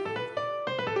warming.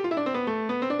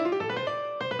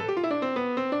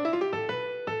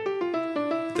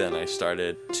 Then I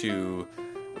started to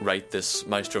write this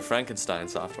Maestro Frankenstein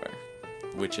software,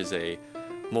 which is a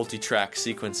multi-track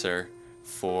sequencer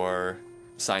for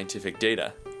scientific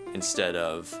data instead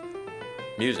of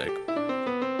music.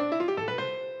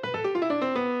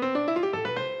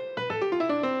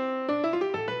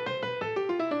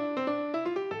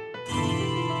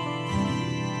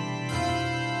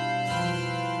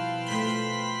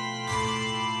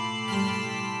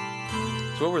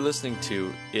 So what we're listening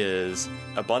to is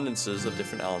abundances of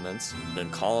different elements in a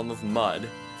column of mud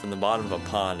from the bottom of a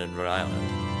pond in Rhode Island.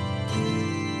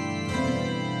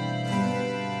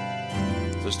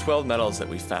 So there's 12 metals that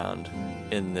we found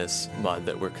in this mud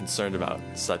that we're concerned about,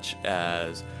 such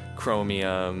as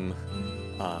chromium,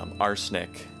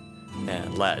 arsenic,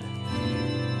 and lead.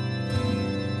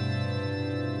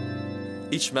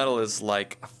 Each metal is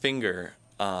like a finger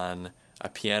on a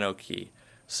piano key.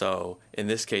 So in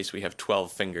this case, we have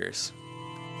 12 fingers.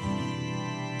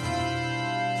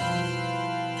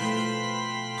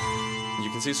 You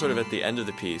can see sort of at the end of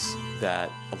the piece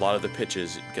that a lot of the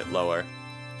pitches get lower.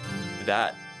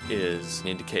 That is an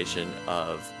indication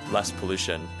of less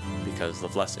pollution because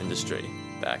of less industry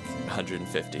back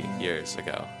 150 years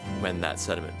ago when that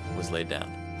sediment was laid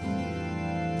down.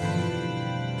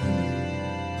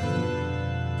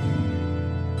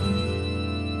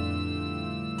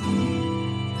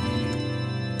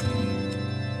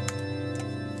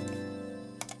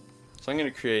 So I'm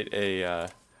going to create a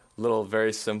little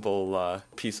very simple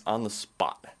piece on the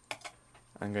spot.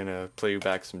 I'm going to play you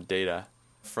back some data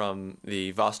from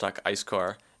the Vostok ice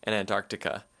core in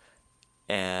Antarctica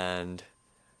and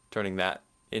turning that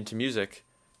into music.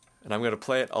 And I'm going to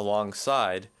play it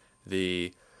alongside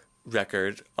the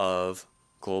record of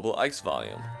global ice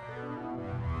volume.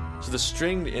 So the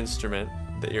stringed instrument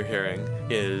that you're hearing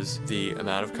is the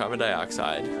amount of carbon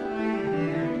dioxide.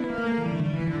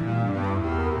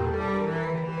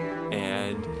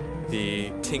 And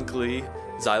the tinkly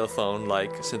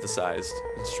xylophone-like synthesized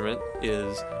instrument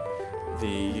is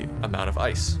the amount of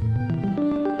ice.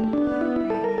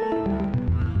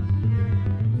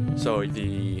 So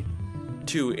the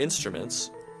two instruments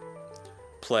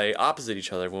play opposite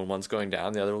each other. When one's going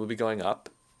down, the other will be going up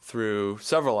through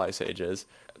several ice ages.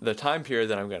 The time period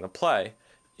that I'm going to play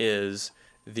is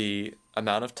the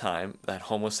amount of time that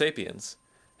Homo sapiens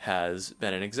has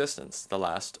been in existence, the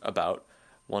last about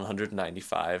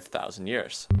 195,000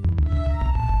 years.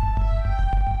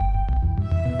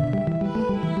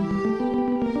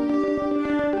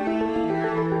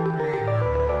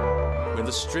 When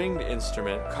the stringed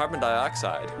instrument carbon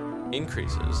dioxide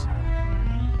increases,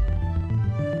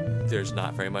 there's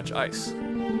not very much ice.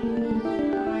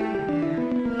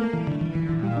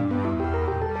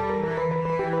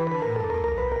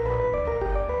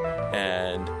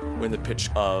 And when the pitch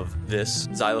of this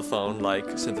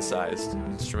xylophone-like synthesized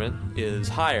instrument is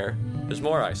higher, there's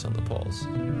more ice on the poles.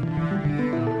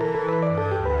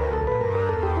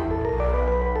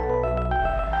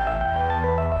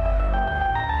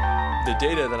 The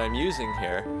data that I'm using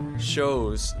here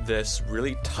shows this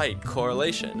really tight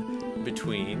correlation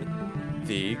between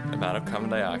the amount of carbon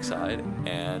dioxide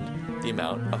and the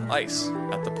amount of ice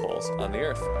at the poles on the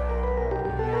Earth.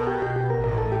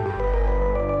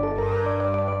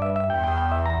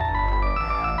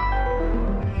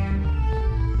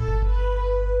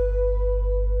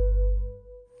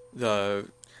 The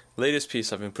latest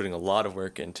piece I've been putting a lot of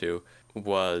work into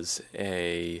was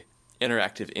a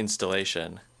interactive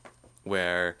installation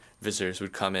where visitors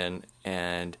would come in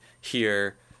and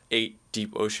hear 8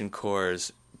 deep ocean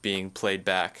cores being played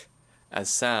back as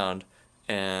sound,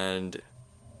 and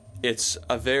it's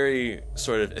a very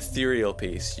sort of ethereal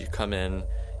piece. You come in,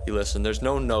 you listen, there's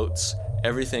no notes,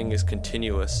 everything is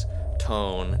continuous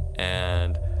tone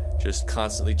and just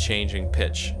constantly changing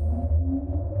pitch.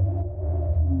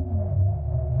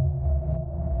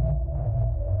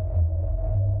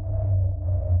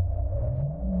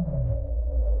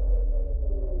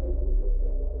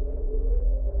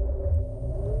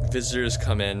 Visitors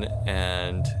come in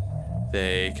and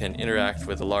they can interact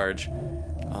with a large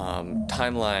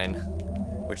timeline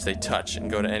which they touch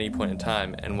and go to any point in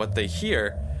time, and what they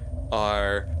hear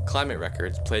are climate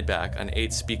records played back on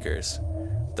 8 speakers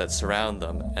that surround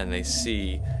them, and they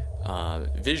see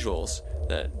visuals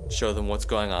that show them what's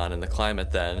going on in the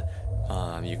climate then.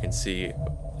 You can see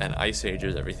in ice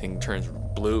ages everything turns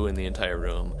blue in the entire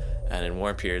room, and in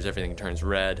warm periods everything turns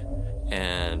red,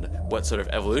 and what sort of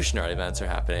evolutionary events are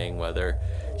happening, whether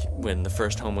when the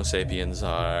first Homo sapiens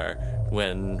are,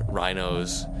 when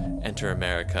rhinos enter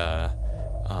America,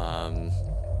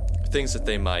 things that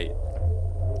they might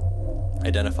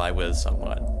identify with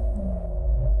somewhat.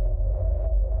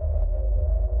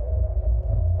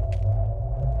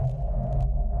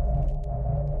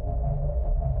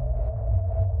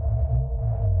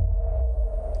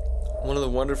 One of the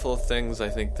wonderful things I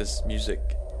think this music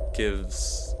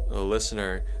gives a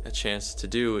listener a chance to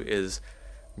do is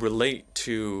relate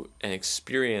to and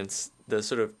experience the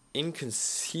sort of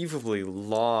inconceivably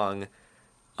long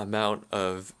amount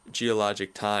of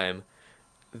geologic time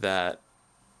that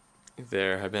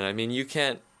there have been. I mean, you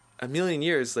can't, a million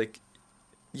years, like,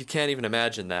 you can't even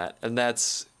imagine that. And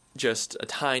that's just a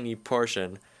tiny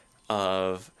portion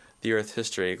of the Earth's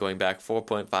history going back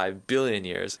 4.5 billion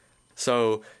years.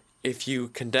 So if you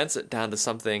condense it down to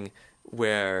something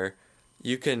where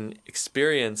you can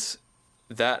experience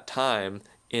that time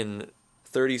in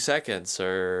 30 seconds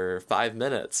or 5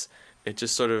 minutes, it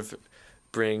just sort of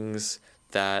brings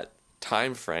that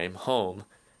time frame home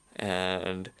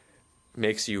and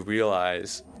makes you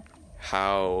realize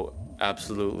how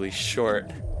absolutely short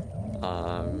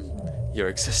your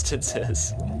existence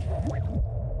is.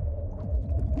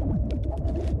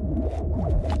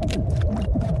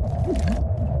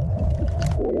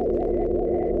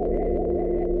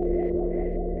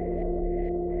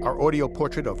 Our audio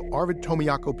portrait of Arvid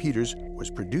Tomiyako Peters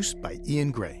was produced by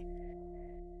Ian Gray.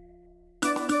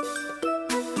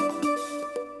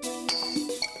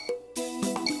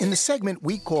 In the segment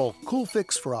we call Cool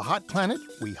Fix for a Hot Planet,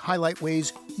 we highlight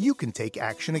ways you can take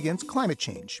action against climate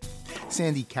change.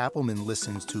 Sandy Kappelman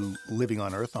listens to Living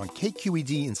on Earth on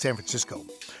KQED in San Francisco.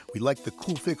 We liked the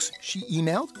cool fix she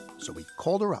emailed, so we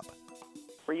called her up.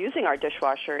 We're using our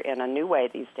dishwasher in a new way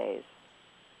these days.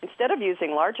 Instead of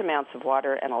using large amounts of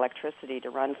water and electricity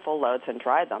to run full loads and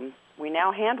dry them, we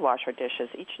now hand wash our dishes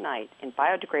each night in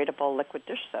biodegradable liquid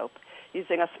dish soap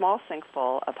using a small sink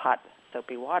full of hot,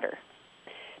 soapy water.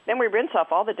 Then we rinse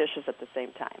off all the dishes at the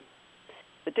same time.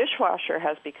 The dishwasher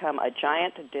has become a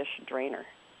giant dish drainer.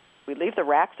 We leave the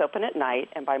racks open at night,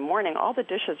 and by morning all the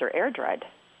dishes are air-dried.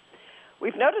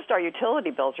 We've noticed our utility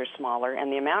bills are smaller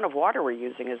and the amount of water we're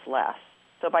using is less.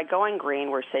 So by going green,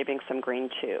 we're saving some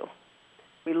green too.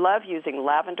 We love using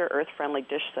lavender earth-friendly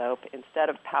dish soap instead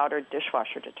of powdered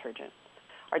dishwasher detergent.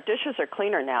 Our dishes are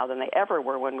cleaner now than they ever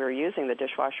were when we were using the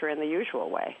dishwasher in the usual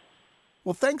way.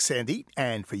 Well, thanks, Sandy.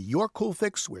 And for your cool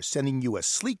fix, we're sending you a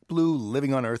sleek blue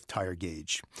Living on Earth tire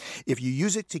gauge. If you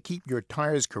use it to keep your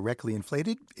tires correctly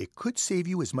inflated, it could save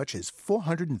you as much as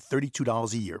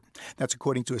 $432 a year. That's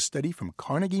according to a study from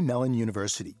Carnegie Mellon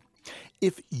University.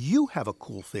 If you have a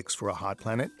cool fix for a hot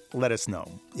planet, let us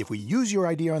know. If we use your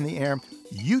idea on the air,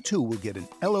 you too will get an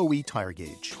LOE tire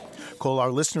gauge. Call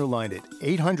our listener line at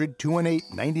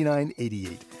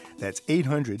 800-218-9988. That's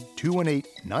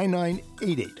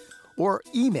 800-218-9988. Or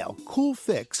email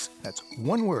coolfix, that's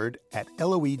one word, at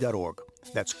LOE.org.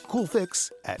 That's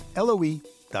coolfix at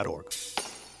LOE.org.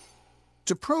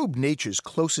 To probe nature's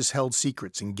closest held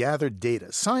secrets and gather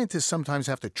data, scientists sometimes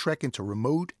have to trek into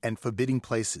remote and forbidding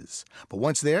places. But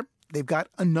once there, they've got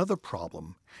another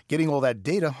problem, getting all that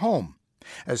data home.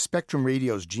 As Spectrum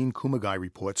Radio's Gene Kumagai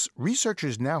reports,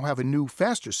 researchers now have a new,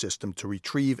 faster system to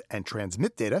retrieve and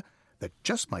transmit data that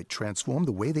just might transform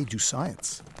the way they do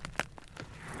science.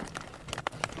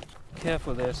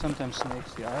 Careful, there are sometimes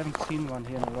snakes here. I haven't seen one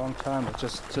here in a long time, but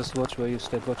just watch where you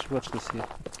step. Watch this here.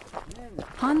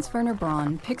 Hans Werner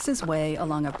Braun picks his way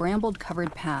along a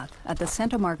bramble-covered path at the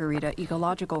Santa Margarita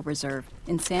Ecological Reserve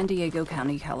in San Diego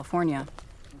County, California.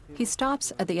 He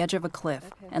stops at the edge of a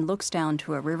cliff and looks down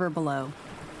to a river below.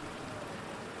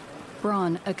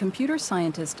 Braun, a computer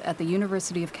scientist at the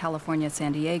University of California,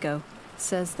 San Diego,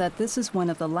 says that this is one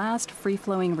of the last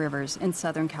free-flowing rivers in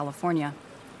Southern California.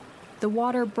 The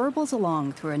water burbles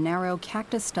along through a narrow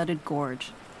cactus-studded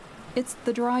gorge. It's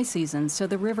the dry season, so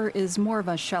the river is more of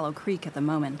a shallow creek at the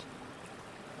moment.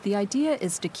 The idea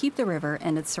is to keep the river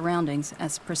and its surroundings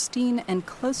as pristine and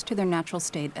close to their natural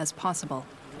state as possible.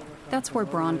 That's where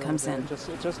Braun comes in.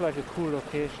 Just like a cool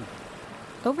location.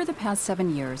 Over the past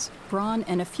 7 years, Braun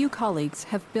and a few colleagues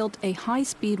have built a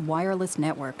high-speed wireless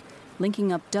network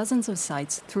linking up dozens of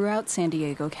sites throughout San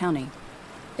Diego County.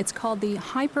 It's called the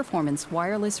High Performance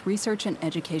Wireless Research and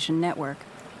Education Network,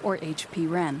 or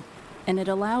HPREN, and it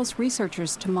allows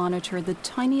researchers to monitor the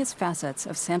tiniest facets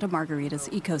of Santa Margarita's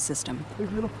ecosystem.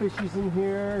 There's little fishies in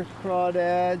here,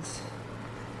 crawdads,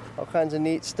 all kinds of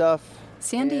neat stuff.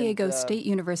 San Diego State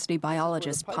University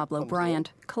biologist Pablo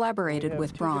Bryant collaborated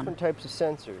with Braun. Different types of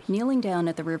sensors. Kneeling down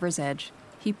at the river's edge,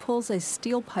 he pulls a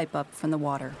steel pipe up from the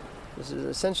water. This is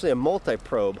essentially a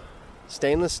multi-probe.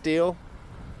 Stainless steel.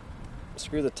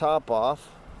 Screw the top off.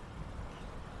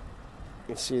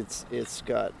 You see it's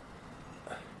got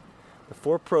the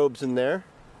 4 probes in there.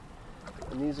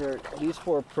 And these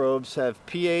 4 probes have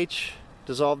pH,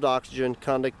 dissolved oxygen,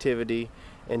 conductivity,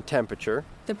 and temperature.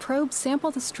 The probes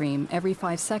sample the stream every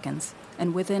 5 seconds,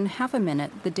 and within half a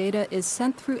minute, the data is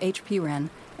sent through HPREN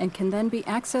and can then be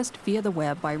accessed via the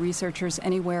web by researchers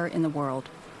anywhere in the world.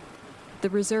 The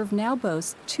reserve now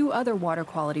boasts 2 other water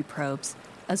quality probes,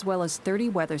 as well as 30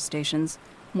 weather stations,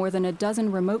 more than a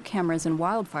dozen remote cameras and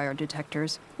wildfire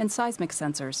detectors, and seismic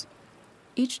sensors.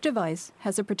 Each device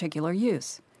has a particular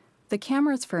use. The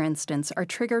cameras, for instance, are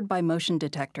triggered by motion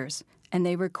detectors, and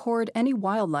they record any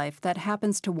wildlife that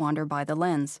happens to wander by the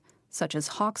lens, such as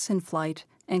hawks in flight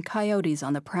and coyotes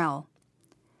on the prowl.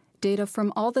 Data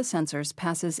from all the sensors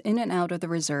passes in and out of the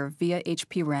reserve via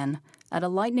HP-REN at a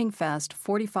lightning-fast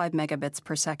 45 megabits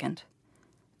per second.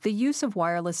 The use of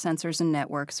wireless sensors and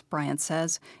networks, Bryant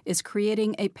says, is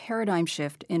creating a paradigm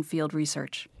shift in field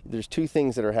research. There's two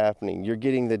things that are happening. You're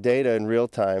getting the data in real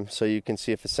time, so you can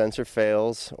see if a sensor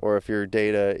fails or if your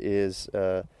data is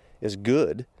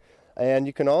good. And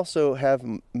you can also have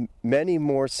many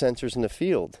more sensors in the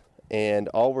field. And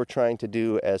all we're trying to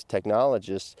do as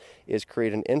technologists is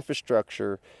create an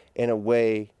infrastructure and a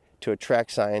way to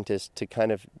attract scientists to kind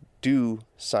of do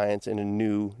science in a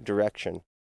new direction.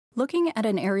 Looking at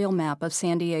an aerial map of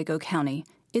San Diego County,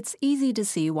 it's easy to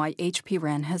see why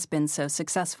HP-REN has been so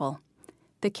successful.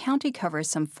 The county covers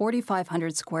some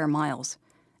 4,500 square miles,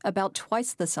 about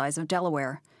twice the size of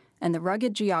Delaware, and the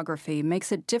rugged geography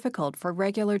makes it difficult for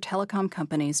regular telecom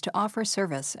companies to offer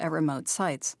service at remote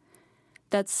sites.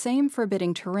 That same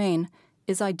forbidding terrain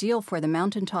is ideal for the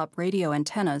mountaintop radio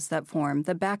antennas that form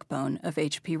the backbone of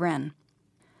HP-REN.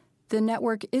 The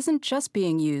network isn't just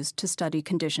being used to study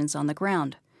conditions on the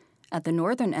ground. At the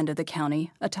northern end of the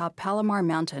county, atop Palomar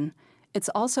Mountain, it's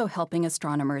also helping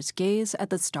astronomers gaze at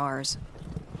the stars.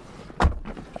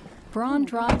 Braun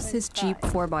drives his Jeep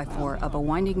 4x4 up a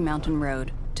winding mountain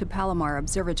road to Palomar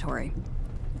Observatory.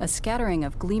 A scattering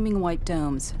of gleaming white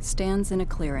domes stands in a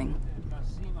clearing.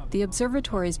 The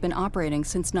observatory's been operating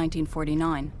since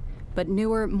 1949, but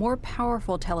newer, more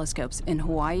powerful telescopes in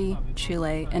Hawaii,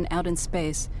 Chile, and out in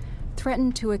space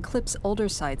threaten to eclipse older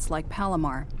sites like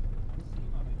Palomar.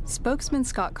 Spokesman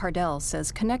Scott Cardell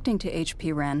says connecting to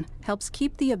HP-REN helps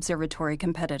keep the observatory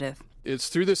competitive. It's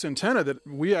through this antenna that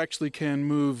we actually can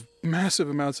move massive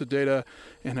amounts of data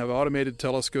and have automated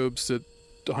telescopes that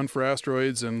hunt for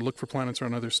asteroids and look for planets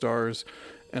around other stars,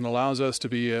 and allows us to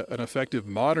be an effective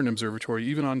modern observatory,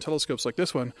 even on telescopes like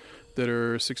this one that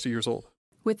are 60 years old.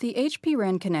 With the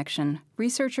HP-REN connection,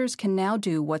 researchers can now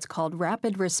do what's called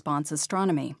rapid response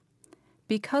astronomy.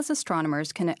 Because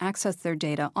astronomers can access their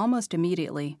data almost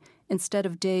immediately, instead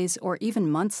of days or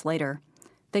even months later,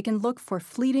 they can look for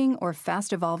fleeting or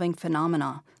fast-evolving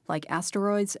phenomena like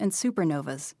asteroids and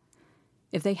supernovas.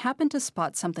 If they happen to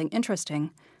spot something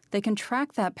interesting, they can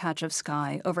track that patch of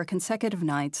sky over consecutive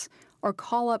nights or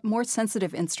call up more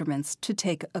sensitive instruments to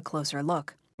take a closer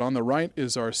look. On the right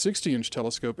is our 60-inch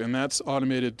telescope, and that's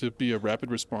automated to be a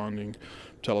rapid-responding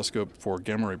telescope for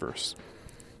gamma ray bursts.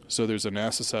 So there's a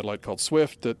NASA satellite called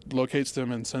SWIFT that locates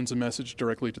them and sends a message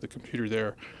directly to the computer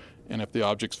there. And if the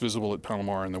object's visible at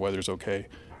Palomar and the weather's okay,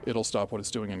 it'll stop what it's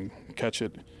doing and catch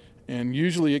it. And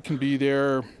usually it can be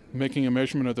there making a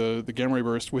measurement of the gamma ray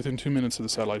burst within 2 minutes of the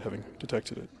satellite having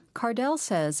detected it. Cardell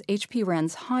says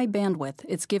HP-REN's high bandwidth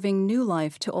is giving new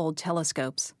life to old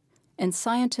telescopes. And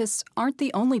scientists aren't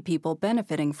the only people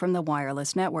benefiting from the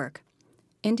wireless network.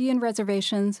 Indian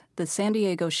reservations, the San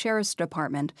Diego Sheriff's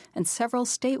Department, and several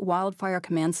state wildfire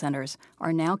command centers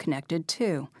are now connected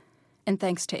too. And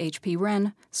thanks to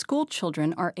HP-REN, school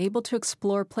children are able to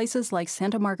explore places like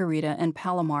Santa Margarita and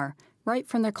Palomar right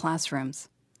from their classrooms.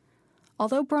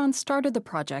 Although Braun started the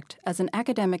project as an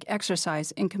academic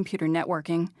exercise in computer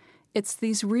networking, it's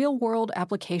these real-world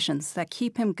applications that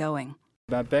keep him going.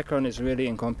 My background is really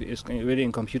in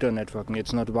computer networking.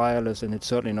 It's not wireless and it's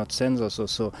certainly not sensors or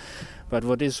so. But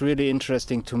what is really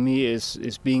interesting to me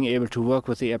is being able to work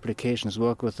with the applications,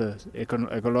 work with the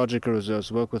ecological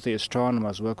reserves, work with the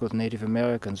astronomers, work with Native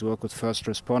Americans, work with first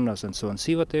responders and so on,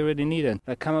 see what they really need. And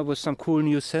I come up with some cool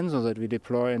new sensors that we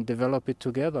deploy and develop it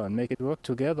together and make it work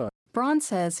together. Braun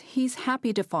says he's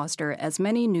happy to foster as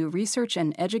many new research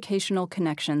and educational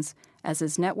connections as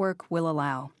his network will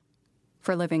allow.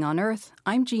 For Living on Earth,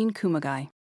 I'm Jean Kumagai.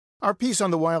 Our piece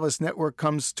on the wireless network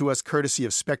comes to us courtesy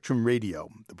of Spectrum Radio,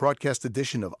 the broadcast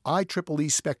edition of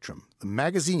IEEE Spectrum, the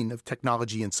magazine of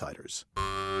technology insiders.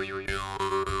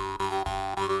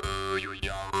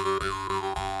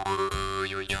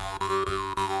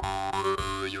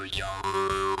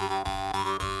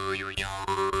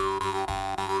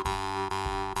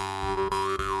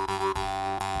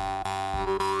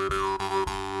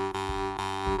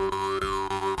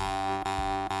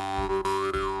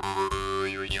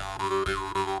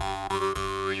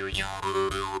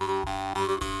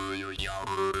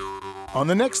 On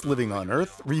the next Living on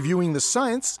Earth, reviewing the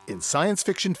science in science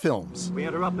fiction films. We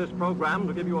interrupt this program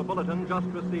to give you a bulletin just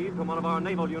received from one of our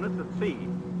naval units at sea.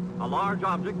 A large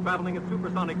object traveling at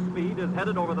supersonic speed is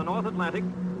headed over the North Atlantic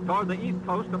toward the east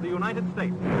coast of the United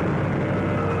States.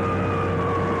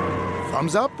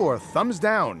 Thumbs up or thumbs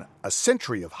down? A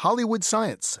century of Hollywood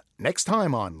science. Next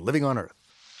time on Living on Earth.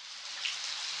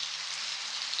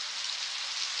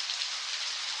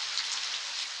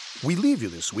 We leave you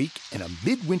this week in a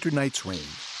midwinter night's rain.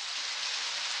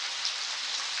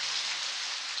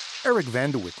 Eric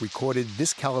Vanderwick recorded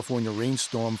this California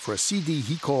rainstorm for a CD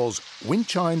he calls Wind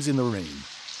Chimes in the Rain.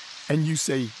 And you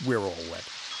say we're all wet.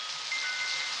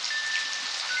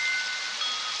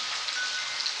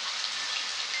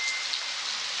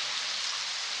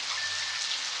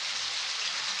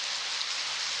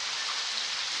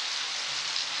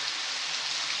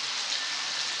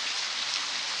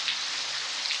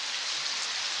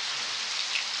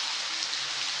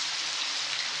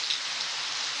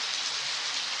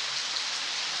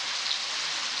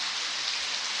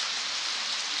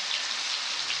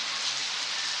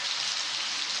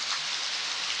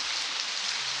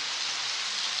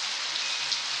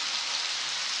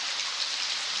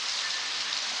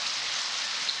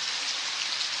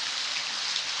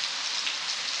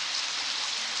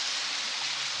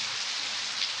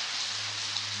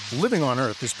 Living on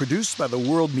Earth is produced by the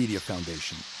World Media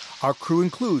Foundation. Our crew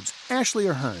includes Ashley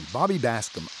Ahern, Bobby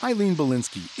Bascom, Eileen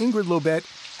Belinsky, Ingrid Lobet,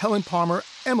 Helen Palmer,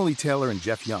 Emily Taylor, and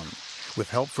Jeff Young, with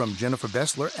help from Jennifer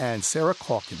Bessler and Sarah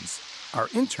Calkins. Our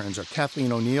interns are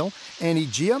Kathleen O'Neill, Annie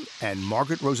Gia, and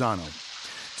Margaret Rosano.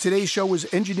 Today's show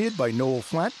was engineered by Noel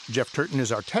Flatt. Jeff Turton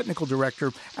is our technical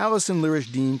director. Allison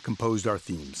Lirish-Dean composed our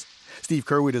themes. Steve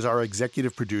Curwood is our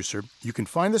executive producer. You can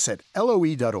find us at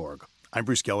LOE.org. I'm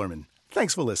Bruce Gellerman.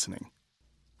 Thanks for listening.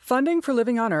 Funding for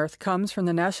Living on Earth comes from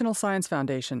the National Science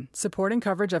Foundation, supporting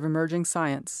coverage of emerging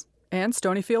science, and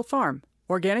Stonyfield Farm,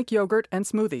 organic yogurt and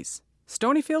smoothies.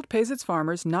 Stonyfield pays its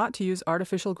farmers not to use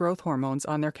artificial growth hormones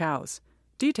on their cows.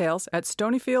 Details at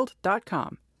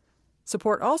stonyfield.com.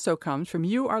 Support also comes from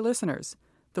you, our listeners,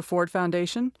 the Ford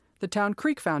Foundation, the Town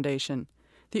Creek Foundation,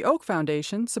 the Oak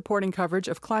Foundation, supporting coverage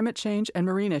of climate change and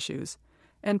marine issues,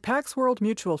 and Pax World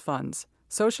Mutual Funds,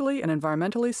 socially and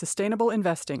environmentally sustainable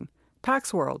investing.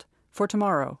 Pax World, for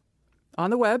tomorrow. On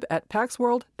the web at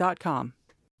paxworld.com.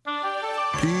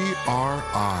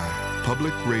 PRI,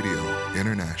 Public Radio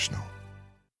International.